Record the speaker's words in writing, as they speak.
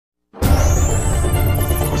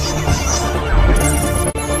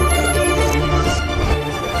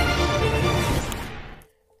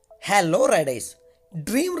Hello Riders,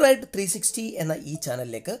 dream ride 360 എന്ന ഈ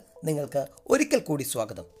ചാനലിലേക്ക് നിങ്ങൾക്ക് ഒരിക്കൽ കൂടി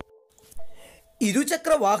സ്വാഗതം.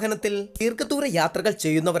 ഇരുചക്ര വാഹനത്തിൽ ദീർഘദൂര യാത്രകൾ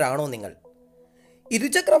ചെയ്യുന്നവരാണോ നിങ്ങൾ?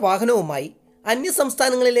 ഇരുചക്ര വാഹനവുമായി അന്യ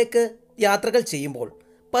സംസ്ഥാനങ്ങളിലേക്ക് യാത്രകൾ ചെയ്യുമ്പോൾ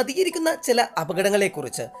പതിയിരിക്കുന്ന ചില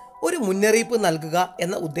അപകടങ്ങളെക്കുറിച്ച് ഒരു മുന്നറിയിപ്പ് നൽകുക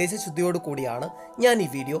എന്ന ഉദ്ദേശശുദ്ധിയോടു കൂടിയാണ് ഞാൻ ഈ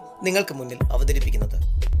വീഡിയോ നിങ്ങൾക്ക് മുന്നിൽ അവതരിപ്പിക്കുന്നത്.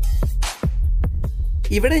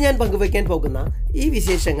 ഇവിടെ ഞാൻ പങ്കുവയ്ക്കാൻ പോകുന്ന ഈ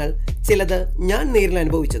വിശേഷങ്ങൾ ചിലത് ഞാൻ നേരിൽ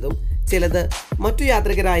അനുഭവിച്ചതും ചിലത് മറ്റു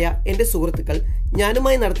യാത്രികരായ എൻ്റെ സുഹൃത്തുക്കൾ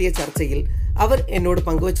ഞാനുമായി നടത്തിയ ചർച്ചയിൽ അവർ എന്നോട്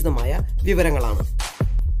പങ്കുവച്ചതുമായ വിവരങ്ങളാണ്.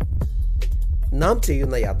 നാം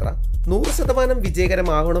ചെയ്യുന്ന യാത്ര 100%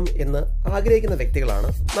 വിജയകരമാകണം എന്ന് ആഗ്രഹിക്കുന്ന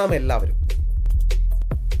വ്യക്തികളാണ് നാം എല്ലാവരും.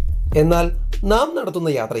 എന്നാൽ നാം നടത്തുന്ന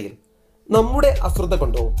യാത്രയിൽ നമ്മുടെ അശ്രദ്ധ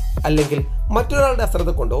കൊണ്ടോ അല്ലെങ്കിൽ മറ്റൊരാളുടെ അശ്രദ്ധ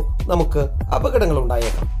കൊണ്ടോ നമുക്ക് അപകടങ്ങൾ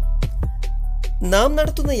ഉണ്ടായേക്കാം. നാം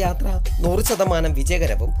നടത്തുന്ന യാത്ര 100%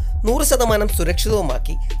 വിജയകരവും 100%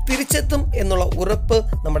 സുരക്ഷിതവുമാക്കി തിരിച്ചെത്തും എന്നുള്ള ഉറപ്പ്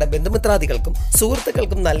നമ്മുടെ ബന്ധുമിത്രാദികൾക്കും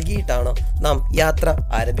സുഹൃത്തുക്കൾക്കും നൽകിയിട്ടാണ് നാം യാത്ര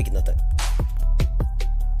ആരംഭിക്കുന്നത്.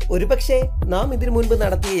 ഒരുപക്ഷെ നാം ഇതിനു മുൻപ്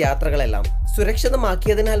നടത്തിയ യാത്രകളെല്ലാം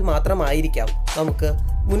സുരക്ഷിതമാക്കിയതിനാൽ മാത്രമായിരിക്കാം നമുക്ക്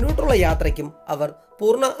മുന്നോട്ടുള്ള യാത്രയ്ക്കും അവർ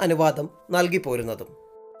പൂർണ്ണ അനുവാദം നൽകി പോരുന്നതും.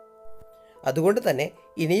 അതുകൊണ്ട് തന്നെ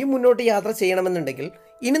ഇനിയും മുന്നോട്ട് യാത്ര ചെയ്യണമെന്നുണ്ടെങ്കിൽ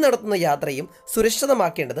ഇനി നടത്തുന്ന യാത്രയും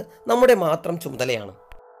സുരക്ഷിതമാക്കേണ്ടത് നമ്മുടെ മാത്രം ചുമതലയാണ്.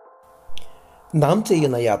 നാം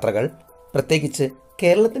ചെയ്യുന്ന യാത്രകൾ, പ്രത്യേകിച്ച്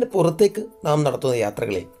കേരളത്തിന് പുറത്തേക്ക് നാം നടത്തുന്ന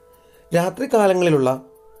യാത്രകളിൽ രാത്രികാലങ്ങളിലുള്ള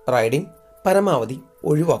റൈഡിംഗ് പരമാവധി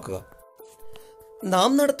ഒഴിവാക്കുക.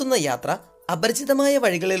 നാം നടത്തുന്ന യാത്ര അപരിചിതമായ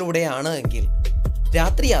വഴികളിലൂടെയാണ് എങ്കിൽ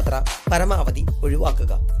രാത്രി യാത്ര പരമാവധി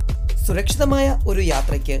ഒഴിവാക്കുക. സുരക്ഷിതമായ ഒരു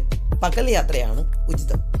യാത്രയ്ക്ക് പകൽ യാത്രയാണ്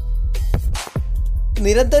ഉചിതം.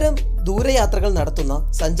 നിരന്തരം ദൂരയാത്രകൾ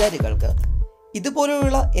നടത്തുന്ന സഞ്ചാരികൾക്ക്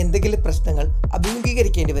ഇതുപോലെയുള്ള എന്തെങ്കിലും പ്രശ്നങ്ങൾ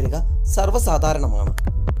അഭിമുഖീകരിക്കേണ്ടി വരിക സർവ്വസാധാരണമാണ്.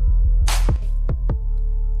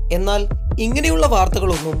 എന്നാൽ ഇങ്ങനെയുള്ള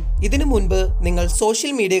വാർത്തകളൊന്നും ഇതിനു മുൻപ് നിങ്ങൾ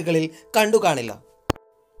സോഷ്യൽ മീഡിയകളിൽ കണ്ടു കാണില്ല.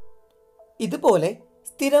 ഇതുപോലെ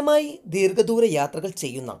സ്ഥിരമായി ദീർഘദൂര യാത്രകൾ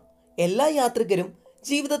ചെയ്യുന്ന എല്ലാ യാത്രികരും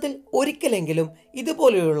ജീവിതത്തിൽ ഒരിക്കലെങ്കിലും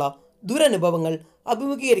ഇതുപോലെയുള്ള ദുരനുഭവങ്ങൾ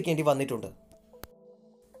അഭിമുഖീകരിക്കേണ്ടി വന്നിട്ടുണ്ട്.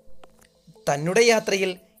 തന്നുടെ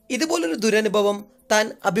യാത്രയിൽ ഇതുപോലൊരു ദുരനുഭവം താൻ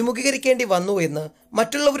അഭിമുഖീകരിക്കേണ്ടി വന്നു എന്ന്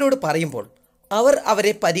മറ്റുള്ളവരോട് പറയുമ്പോൾ അവർ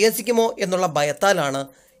അവരെ പരിഹസിക്കുമോ എന്നുള്ള ഭയത്താലാണ്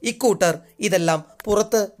ഇക്കൂട്ടർ ഇതെല്ലാം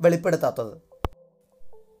പുറത്ത് വെളിപ്പെടുത്താത്തത്.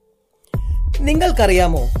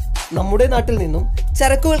 നിങ്ങൾക്കറിയാമോ, നമ്മുടെ നാട്ടിൽ നിന്നും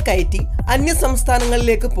ചരക്കുകൾ കയറ്റി അന്യ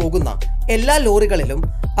സംസ്ഥാനങ്ങളിലേക്ക് പോകുന്ന എല്ലാ ലോറികളിലും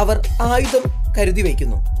അവർ ആയുധം കരുതി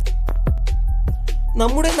വയ്ക്കുന്നു.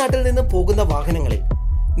 നമ്മുടെ നാട്ടിൽ നിന്ന് പോകുന്ന വാഹനങ്ങളിൽ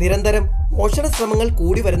നിരന്തരം മോഷണ ശ്രമങ്ങൾ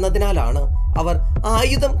കൂടി വരുന്നതിനാലാണ് അവർ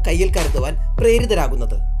ആയുധം കയ്യിൽ കരുതുവാൻ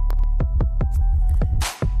പ്രേരിതരാകുന്നത്.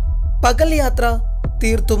 പകൽ യാത്ര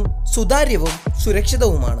തീർത്തും സുതാര്യവും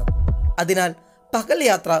സുരക്ഷിതവുമാണ്. അതിനാൽ പകൽ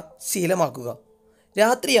യാത്ര ശീലമാക്കുക.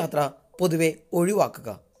 രാത്രി യാത്ര പൊതുവെ ഒഴിവാക്കുക.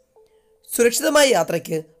 സുരക്ഷിതമായ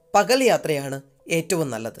യാത്രയ്ക്ക് പകൽ യാത്രയാണ് ഏറ്റവും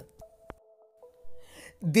നല്ലത്.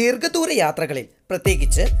 ദീർഘദൂര യാത്രകളിൽ,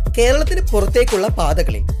 പ്രത്യേകിച്ച് കേരളത്തിന് പുറത്തേക്കുള്ള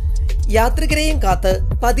പാതകളിൽ യാത്രികരെയും കാത്ത്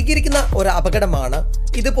പതിയിരിക്കുന്ന ഒരു അപകടമാണ്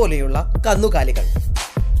ഇതുപോലെയുള്ള കന്നുകാലികൾ.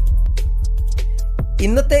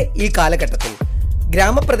 ഇന്നത്തെ ഈ കാലഘട്ടത്തിൽ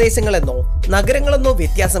ഗ്രാമപ്രദേശങ്ങളെന്നോ നഗരങ്ങളെന്നോ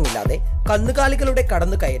വ്യത്യാസമില്ലാതെ കന്നുകാലികളുടെ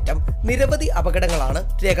കടന്നുകയറ്റം നിരവധി അപകടങ്ങളാണ്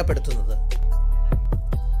രേഖപ്പെടുത്തുന്നത്.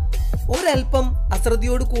 ഒരൽപ്പം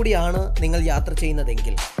അശ്രദ്ധയോടു കൂടിയാണ് നിങ്ങൾ യാത്ര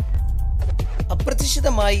ചെയ്യുന്നതെങ്കിൽ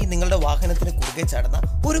അപ്രതീക്ഷിതമായി നിങ്ങളുടെ വാഹനത്തിന് കുറുകെ ചാടുന്ന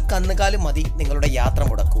ഒരു കന്നുകാലി മതി നിങ്ങളുടെ യാത്ര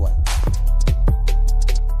മുടക്കുവാൻ.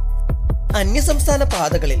 അന്യസംസ്ഥാന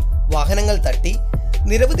പാതകളിൽ വാഹനങ്ങൾ തട്ടി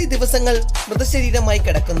നിരവധി ദിവസങ്ങൾ മൃതശരീരമായി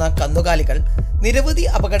കിടക്കുന്ന കന്നുകാലികൾ നിരവധി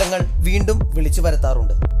അപകടങ്ങൾ വീണ്ടും വിളിച്ചു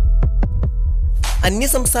വരുത്താറുണ്ട്.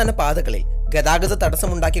 അന്യസംസ്ഥാന പാതകളിൽ ഗതാഗത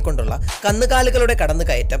തടസ്സമുണ്ടാക്കിക്കൊണ്ടുള്ള കന്നുകാലികളുടെ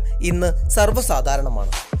കടന്നുകയറ്റം ഇന്ന്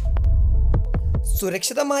സർവ്വസാധാരണമാണ്.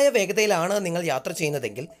 സുരക്ഷിതമായ വേഗതയിലാണ് നിങ്ങൾ യാത്ര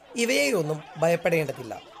ചെയ്യുന്നതെങ്കിൽ ഇവയെയൊന്നും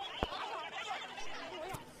ഭയപ്പെടേണ്ടതില്ല.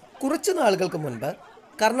 കുറച്ചു നാളുകൾക്ക് മുൻപ്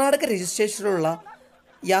കർണാടക രജിസ്ട്രേഷനിലുള്ള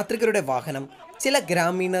യാത്രികരുടെ വാഹനം ചില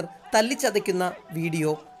ഗ്രാമീണർ തല്ലിച്ചതയ്ക്കുന്ന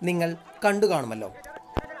വീഡിയോ നിങ്ങൾ കണ്ടു കാണുമല്ലോ.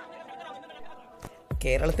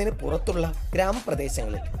 കേരളത്തിന് പുറത്തുള്ള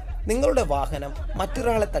ഗ്രാമപ്രദേശങ്ങളിൽ നിങ്ങളുടെ വാഹനം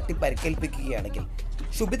മറ്റൊരാളെ തട്ടി പരിക്കേൽപ്പിക്കുകയാണെങ്കിൽ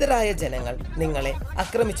ക്ഷുഭിതരായ ജനങ്ങൾ നിങ്ങളെ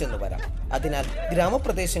ആക്രമിച്ചെന്നു വരാം. അതിനാൽ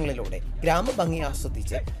ഗ്രാമപ്രദേശങ്ങളിലൂടെ ഗ്രാമഭംഗി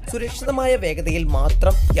ആസ്വദിച്ച് സുരക്ഷിതമായ വേഗതയിൽ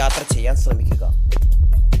മാത്രം യാത്ര ചെയ്യാൻ ശ്രമിക്കുക.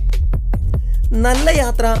 നല്ല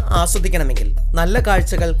യാത്ര ആസ്വദിക്കണമെങ്കിൽ, നല്ല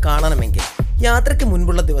കാഴ്ചകൾ കാണണമെങ്കിൽ യാത്രയ്ക്ക്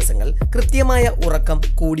മുൻപുള്ള ദിവസങ്ങൾ കൃത്യമായ ഉറക്കം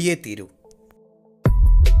കൂടിയേ തീരൂ.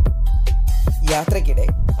 യാത്രയ്ക്കിടെ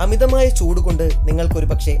അമിതമായ ചൂട് കൊണ്ട് നിങ്ങൾക്കൊരു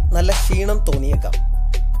പക്ഷേ നല്ല ക്ഷീണം തോന്നിയേക്കാം.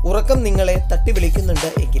 ഉറക്കം നിങ്ങളെ തട്ടി വിളിക്കുന്നുണ്ട്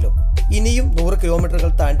എങ്കിലും ഇനിയും 100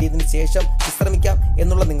 കിലോമീറ്ററുകൾ താണ്ടിയതിനു ശേഷം വിശ്രമിക്കാം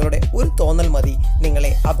എന്നുള്ള നിങ്ങളുടെ ഒരു തോന്നൽ മതി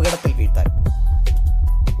നിങ്ങളെ അപകടത്തിൽ വീഴ്ത്താൻ.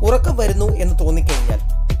 ഉറക്കം വരുന്നു എന്ന് തോന്നിക്കഴിഞ്ഞാൽ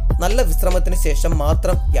നല്ല വിശ്രമത്തിന് ശേഷം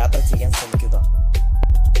മാത്രം യാത്ര ചെയ്യാൻ ശ്രമിക്കുക.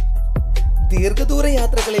 ദീർഘദൂര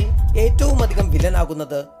യാത്രകളിൽ ഏറ്റവും അധികം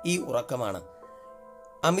വില്ലനാകുന്നത് ഈ ഉറക്കമാണ്.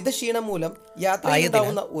 അമിത ക്ഷീണം മൂലം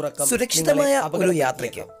യാത്രയാവുന്ന ഉറക്കം സുരക്ഷിതമായ ഒരു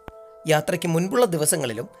യാത്രയ്ക്ക് മുൻപുള്ള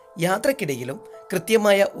ദിവസങ്ങളിലും യാത്രക്കിടയിലും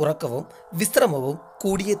കൃത്യമായ ഉറക്കവും വിശ്രമവും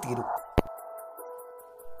കൂടിയേ തീരൂ.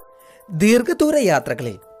 ദീർഘദൂര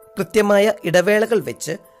യാത്രകളിൽ കൃത്യമായ ഇടവേളകൾ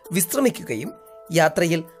വെച്ച് വിശ്രമിക്കുകയും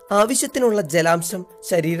യാത്രയിൽ ആവശ്യത്തിനുള്ള ജലാംശം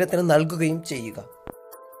ശരീരത്തിന് നൽകുകയും ചെയ്യുക.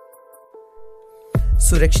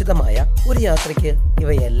 സുരക്ഷിതമായ ഒരു യാത്രയ്ക്ക്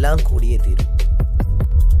ഇവയെല്ലാം കൂടിയേ തീരും.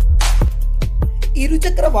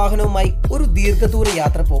 ഇരുചക്ര വാഹനവുമായി ഒരു ദീർഘദൂര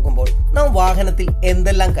യാത്ര പോകുമ്പോൾ നാം വാഹനത്തിൽ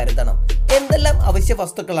എന്തെല്ലാം കരുതണം, എന്തെല്ലാം അവശ്യ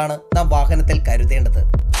വസ്തുക്കളാണ് നാം വാഹനത്തിൽ കരുതേണ്ടത്,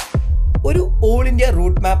 ഒരു ഓൾ ഇന്ത്യ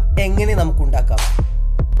റൂട്ട് മാപ്പ് എങ്ങനെ നമുക്കുണ്ടാക്കാം,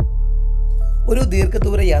 ഒരു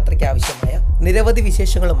ദീർഘദൂര യാത്രയ്ക്ക് ആവശ്യമായ നിരവധി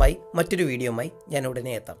വിശേഷങ്ങളുമായി മറ്റൊരു വീഡിയോയുമായി ഞാൻ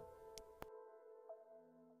ഉടനെ എത്താം.